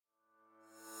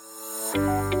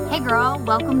Hey girl,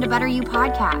 welcome to Better You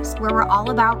Podcast, where we're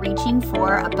all about reaching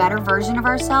for a better version of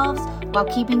ourselves while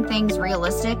keeping things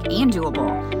realistic and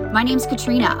doable. My name's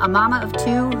Katrina, a mama of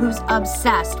two who's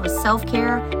obsessed with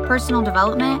self-care, personal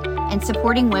development, and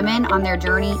supporting women on their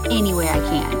journey any way I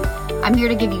can. I'm here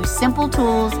to give you simple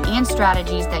tools and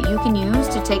strategies that you can use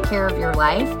to take care of your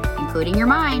life, including your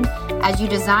mind, as you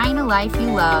design a life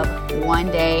you love one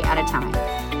day at a time.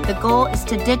 The goal is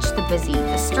to ditch the busy,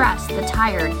 the stressed, the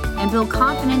tired, and build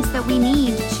confidence that we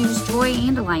need to choose joy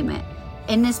and alignment.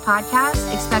 In this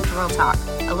podcast, expect real talk,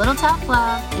 a little tough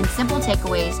love, and simple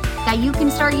takeaways that you can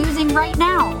start using right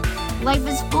now. Life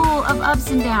is full of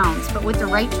ups and downs, but with the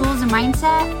right tools and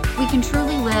mindset, we can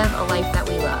truly live a life that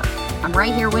we love. I'm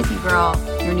right here with you, girl,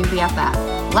 your new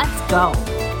BFF. Let's go.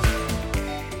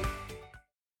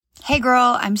 Hey,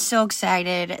 girl, I'm so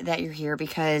excited that you're here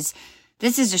because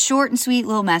this is a short and sweet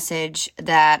little message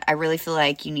that I really feel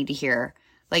like you need to hear.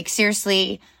 Like,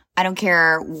 seriously, I don't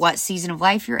care what season of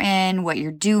life you're in, what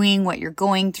you're doing, what you're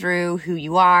going through, who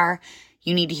you are.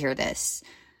 You need to hear this.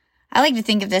 I like to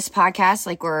think of this podcast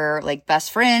like we're like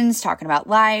best friends talking about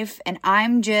life, and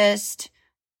I'm just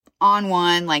on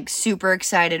one, like super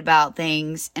excited about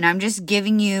things, and I'm just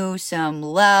giving you some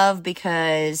love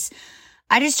because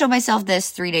I just told myself this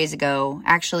 3 days ago.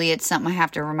 Actually, it's something I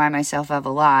have to remind myself of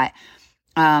a lot.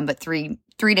 But three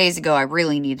days ago, I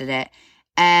really needed it.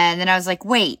 And then I was like,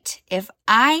 wait, if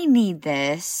I need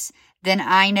this, then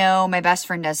I know my best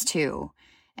friend does too.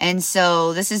 And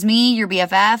so this is me, your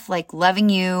BFF, like loving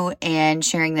you and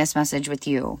sharing this message with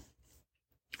you.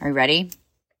 Are you ready?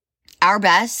 Our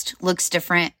best looks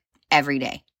different every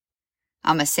day.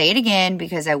 I'm going to say it again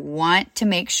because I want to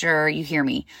make sure you hear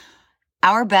me.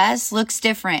 Our best looks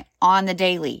different on the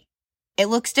daily. It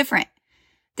looks different.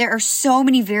 There are so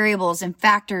many variables and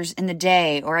factors in the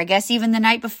day, or I guess even the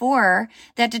night before,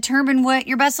 that determine what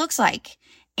your best looks like.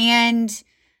 And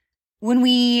when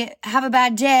we have a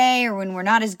bad day or when we're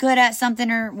not as good at something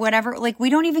or whatever, like we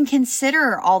don't even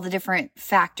consider all the different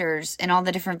factors and all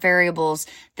the different variables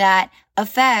that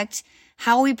affect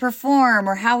how we perform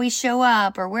or how we show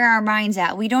up or where our mind's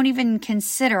at. We don't even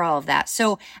consider all of that.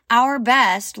 So our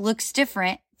best looks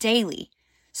different daily.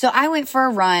 So I went for a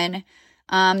run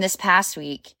this past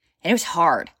week, and it was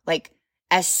hard, like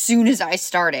as soon as I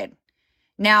started.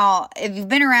 Now, if you've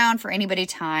been around for any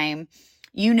time,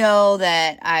 you know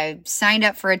that I signed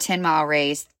up for a 10-mile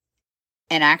race,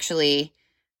 and actually,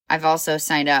 I've also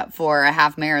signed up for a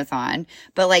half marathon,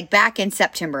 but like back in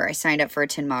September, I signed up for a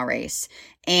 10-mile race,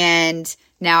 and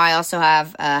now I also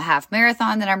have a half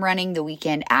marathon that I'm running the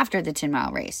weekend after the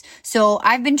 10-mile race. So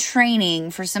I've been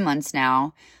training for some months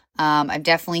now. I've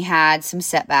definitely had some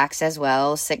setbacks as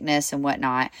well, sickness and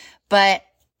whatnot, but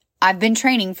I've been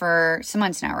training for some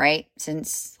months now, right?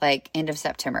 Since like end of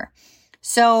September.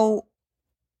 So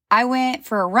I went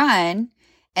for a run,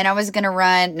 and I was going to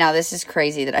run. Now this is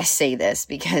crazy that I say this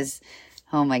because,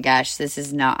 oh my gosh, this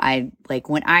is not,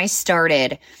 when I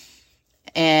started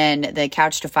and the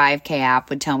Couch to 5K app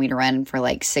would tell me to run for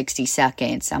like 60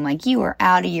 seconds. I'm like, you are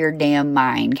out of your damn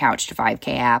mind, Couch to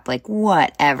 5K app, like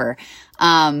whatever.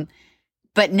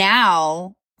 But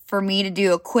now for me to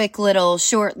do a quick little,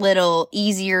 short little,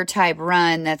 easier type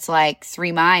run that's like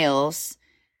 3 miles,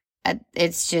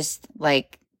 it's just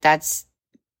like, that's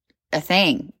a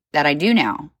thing that I do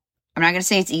now. I'm not going to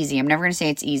say it's easy. I'm never going to say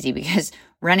it's easy because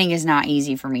running is not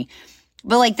easy for me.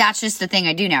 But like, that's just the thing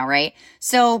I do now, right?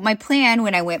 So my plan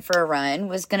when I went for a run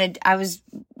was I was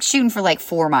shooting for like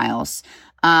 4 miles.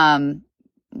 One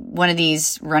of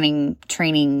these running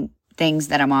training things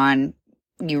that I'm on,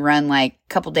 you run like a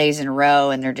couple days in a row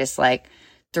and they're just like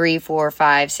 3, 4,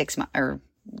 5, 6 or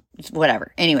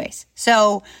whatever. Anyways,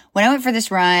 so when I went for this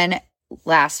run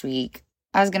last week,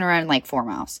 I was going to run like 4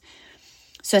 miles.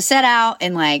 So I set out,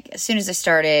 and like as soon as I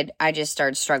started, I just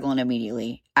started struggling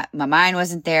immediately. My mind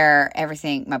wasn't there,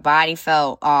 everything, my body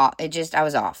felt off. I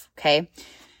was off. Okay.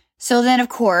 So then of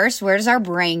course, where does our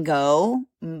brain go?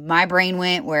 My brain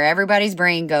went where everybody's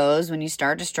brain goes when you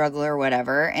start to struggle or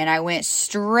whatever. And I went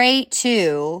straight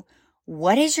to,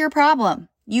 what is your problem?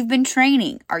 You've been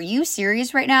training. Are you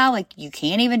serious right now? Like you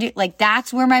can't even do, like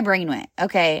that's where my brain went.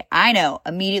 Okay. I know.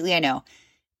 Immediately I know.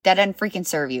 That doesn't freaking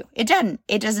serve you. It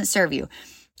doesn't serve you.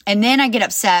 And then I get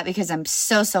upset because I'm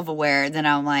so self-aware. Then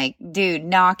I'm like, dude,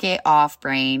 knock it off,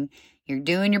 brain. You're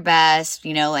doing your best.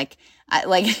 You know, like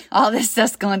all this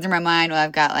stuff's going through my mind while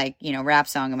I've got like, rap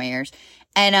song in my ears.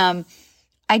 And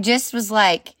I just was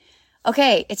like,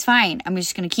 okay, it's fine. I'm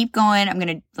just going to keep going. I'm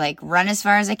going to like run as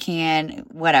far as I can,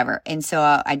 whatever. And so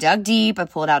I dug deep. I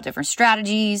pulled out different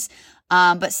strategies.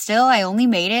 But still, I only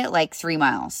made it like 3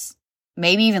 miles.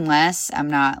 Maybe even less. I'm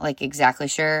not like exactly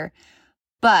sure.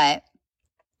 But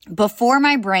before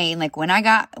my brain, like when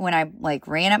I like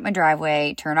ran up my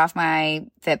driveway, turned off my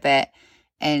Fitbit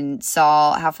and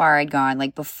saw how far I'd gone,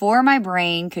 like before my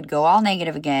brain could go all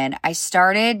negative again, I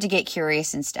started to get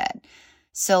curious instead.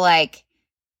 So like,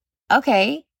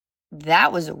 okay,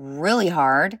 that was really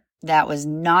hard. That was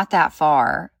not that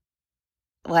far.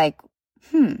 Like,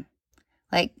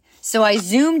 so I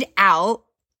zoomed out,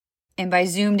 and by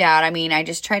zoomed out, I mean, I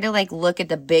just tried to like look at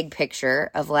the big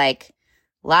picture of like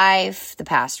life, the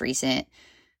past recent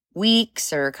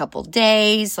weeks or a couple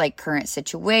days, like current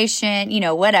situation,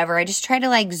 whatever. I just tried to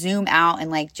like zoom out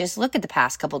and like just look at the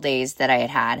past couple days that I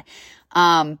had.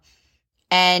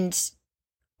 And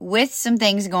with some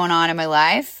things going on in my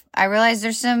life, I realized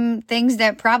there's some things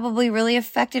that probably really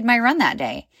affected my run that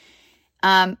day.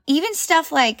 Even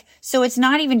stuff like, so it's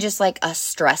not even just like a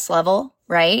stress level,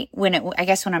 right? I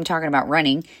guess when I'm talking about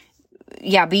running,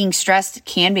 yeah, being stressed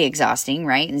can be exhausting,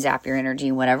 right? And zap your energy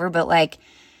and whatever, but like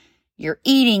your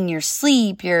eating, your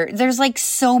sleep, there's like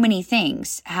so many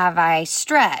things. Have I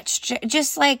stretched?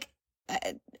 Just like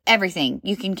everything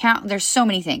you can count. There's so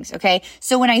many things. Okay.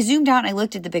 So when I zoomed out and I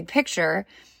looked at the big picture,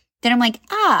 then I'm like,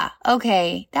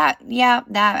 okay, that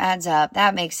adds up.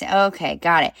 That makes sense. Okay.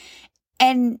 Got it.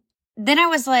 And then I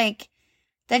was like,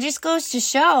 that just goes to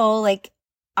show like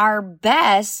our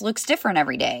best looks different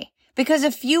every day. Because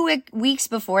a few weeks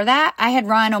before that, I had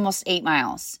run almost 8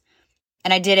 miles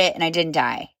and I did it and I didn't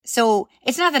die. So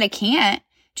it's not that I can't,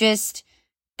 just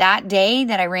that day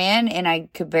that I ran and I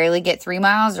could barely get 3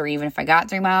 miles, or even if I got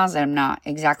 3 miles, I'm not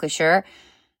exactly sure.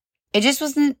 It just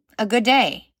wasn't a good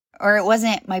day, or it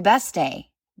wasn't my best day,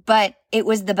 but it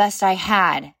was the best I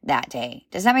had that day.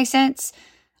 Does that make sense?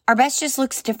 Our best just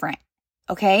looks different.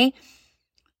 Okay.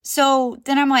 So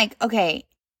then I'm like, okay,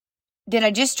 did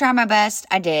I just try my best?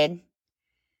 I did.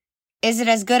 Is it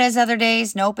as good as other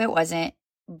days? Nope, it wasn't.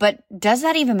 But does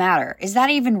that even matter? Is that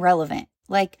even relevant?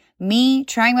 Like me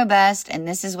trying my best, and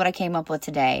this is what I came up with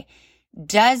today.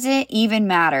 Does it even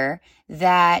matter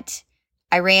that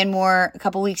I ran more a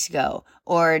couple weeks ago,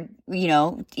 or,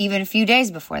 even a few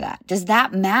days before that? Does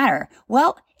that matter?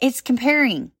 Well, it's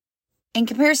comparing, and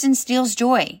comparison steals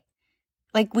joy.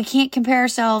 Like we can't compare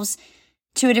ourselves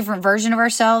to a different version of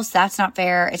ourselves. That's not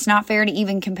fair. It's not fair to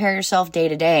even compare yourself day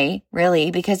to day,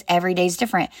 really, because every day is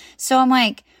different. So I'm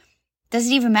like, does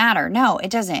it even matter? No, it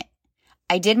doesn't.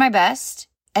 I did my best,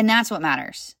 and that's what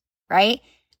matters, right?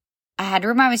 I had to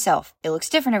remind myself, it looks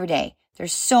different every day.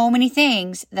 There's so many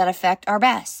things that affect our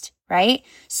best, right?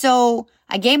 So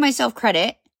I gave myself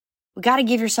credit. We got to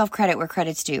give yourself credit where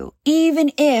credit's due.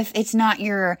 Even if it's not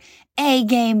your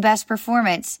A-game best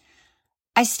performance,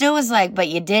 I still was like, but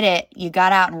you did it. You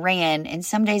got out and ran. And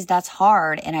some days that's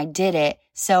hard, and I did it.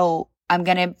 So I'm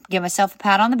going to give myself a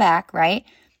pat on the back, right?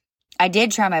 I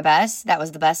did try my best. That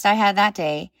was the best I had that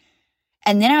day.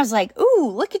 And then I was like, ooh,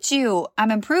 look at you.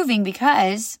 I'm improving,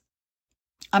 because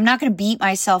I'm not going to beat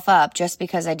myself up just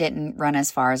because I didn't run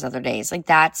as far as other days. Like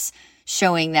that's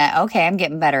showing that, okay, I'm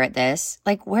getting better at this.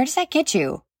 Like, where does that get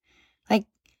you? Like,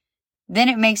 then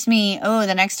it makes me,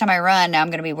 the next time I run, now I'm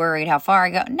going to be worried how far I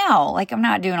go. No, like I'm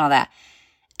not doing all that.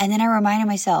 And then I reminded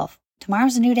myself,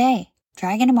 tomorrow's a new day.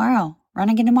 Try again tomorrow. Run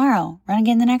again tomorrow. Run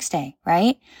again the next day,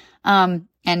 right?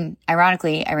 And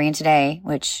ironically, I ran today,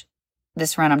 which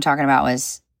this run I'm talking about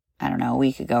was, I don't know, a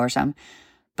week ago or something.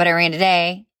 But I ran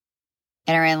today,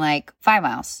 and I ran like 5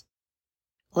 miles,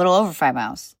 a little over 5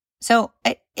 miles. So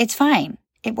it's fine.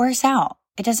 It works out.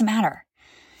 It doesn't matter.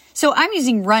 So I'm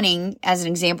using running as an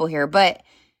example here, but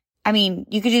I mean,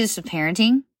 you could do this with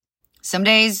parenting. Some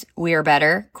days we are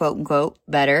better, quote unquote,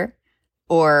 better,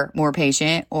 or more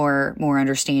patient, or more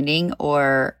understanding,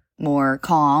 or more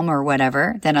calm, or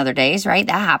whatever than other days, right?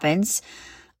 That happens.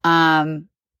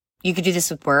 You could do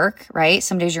this with work, right?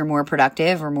 Some days you're more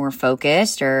productive or more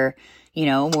focused, or,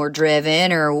 more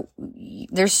driven, or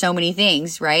there's so many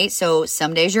things, right? So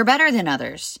some days you're better than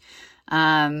others.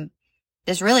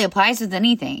 This really applies with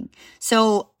anything.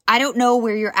 So I don't know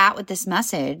where you're at with this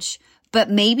message, but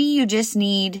maybe you just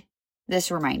need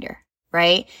this reminder,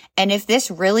 right? And if this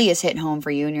really is hitting home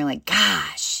for you and you're like,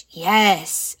 gosh,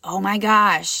 yes, oh my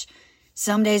gosh,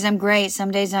 some days I'm great,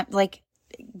 some days I'm like,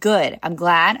 good. I'm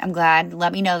glad.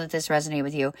 Let me know that this resonated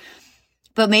with you.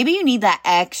 But maybe you need that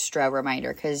extra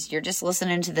reminder because you're just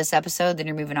listening to this episode, then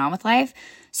you're moving on with life.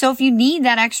 So if you need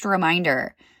that extra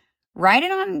reminder, write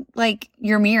it on like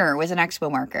your mirror with an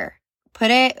expo marker.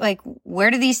 Put it like,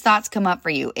 where do these thoughts come up for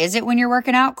you? Is it when you're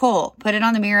working out? Cool. Put it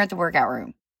on the mirror at the workout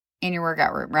room, in your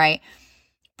workout room, right?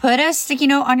 Put a sticky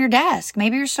note on your desk.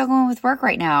 Maybe you're struggling with work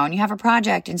right now and you have a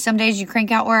project, and some days you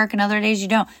crank out work and other days you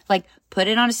don't. Like, put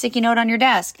it on a sticky note on your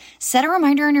desk. Set a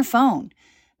reminder on your phone.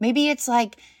 Maybe it's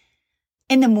like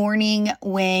in the morning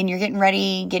when you're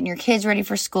getting your kids ready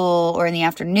for school, or in the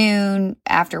afternoon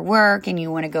after work and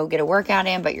you want to go get a workout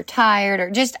in, but you're tired,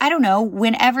 or just, I don't know,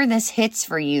 whenever this hits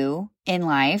for you in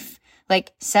life,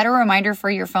 like set a reminder for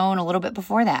your phone a little bit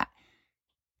before that.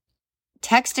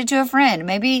 Text it to a friend.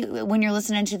 Maybe when you're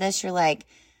listening to this, you're like,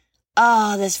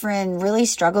 oh, this friend really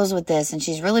struggles with this and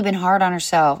she's really been hard on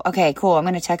herself. Okay, cool. I'm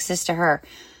going to text this to her.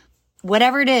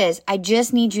 Whatever it is, I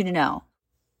just need you to know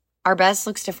our best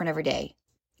looks different every day.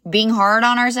 Being hard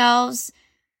on ourselves,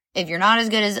 if you're not as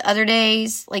good as other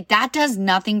days, like that does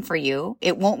nothing for you.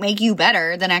 It won't make you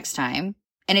better the next time,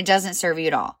 and it doesn't serve you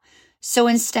at all. So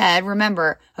instead,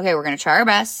 remember, okay, we're going to try our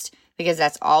best because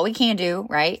that's all we can do,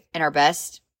 right? And our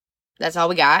best, that's all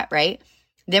we got, right?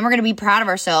 Then we're going to be proud of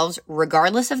ourselves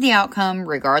regardless of the outcome,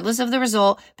 regardless of the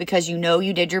result, because you know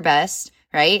you did your best,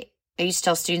 right? I used to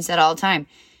tell students that all the time.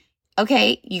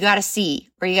 Okay, you got a C,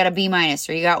 or you got a B minus,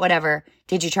 or you got whatever.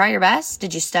 Did you try your best?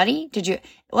 Did you study?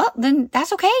 Well, then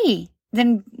that's okay.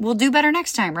 Then we'll do better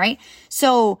next time, right?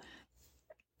 So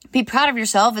be proud of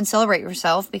yourself and celebrate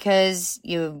yourself because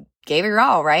you gave it your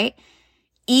all, right?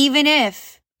 Even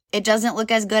if it doesn't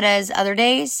look as good as other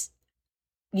days,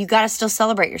 you got to still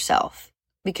celebrate yourself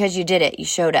because you did it. You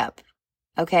showed up,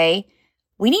 okay?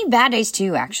 We need bad days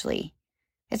too, actually.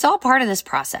 It's all part of this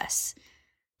process.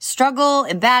 Struggle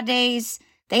and bad days,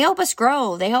 they help us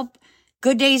grow. They help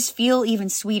good days feel even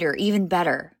sweeter, even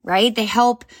better, right? They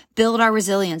help build our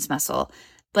resilience muscle.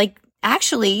 Like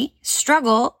actually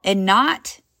struggle and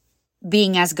not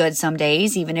being as good some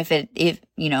days, even if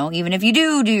you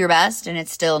do your best and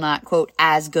it's still not, quote,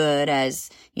 as good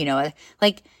as,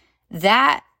 like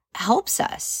that helps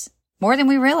us more than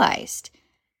we realized.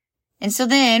 And so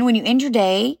then when you end your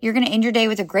day, you're going to end your day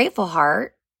with a grateful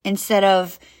heart instead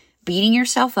of beating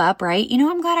yourself up, right?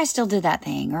 I'm glad I still did that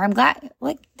thing, or I'm glad,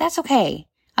 like, that's okay.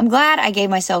 I'm glad I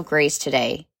gave myself grace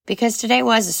today because today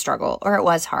was a struggle or it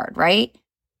was hard, right?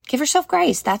 Give yourself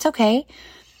grace. That's okay.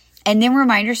 And then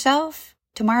remind yourself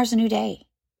tomorrow's a new day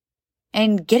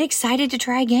and get excited to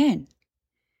try again.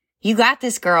 You got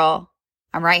this, girl.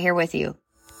 I'm right here with you.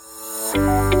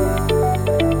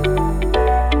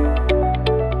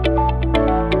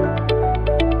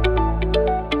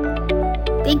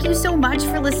 Thank you so much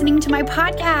for listening to my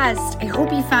podcast. I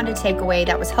hope you found a takeaway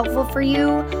that was helpful for you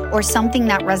or something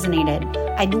that resonated.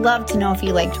 I'd love to know if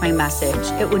you liked my message.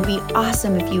 It would be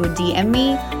awesome if you would DM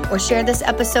me or share this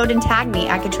episode and tag me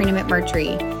at Katrina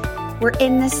McMurtry. We're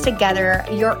in this together.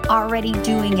 You're already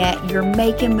doing it. You're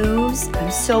making moves.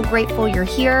 I'm so grateful you're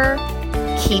here.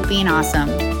 Keep being awesome.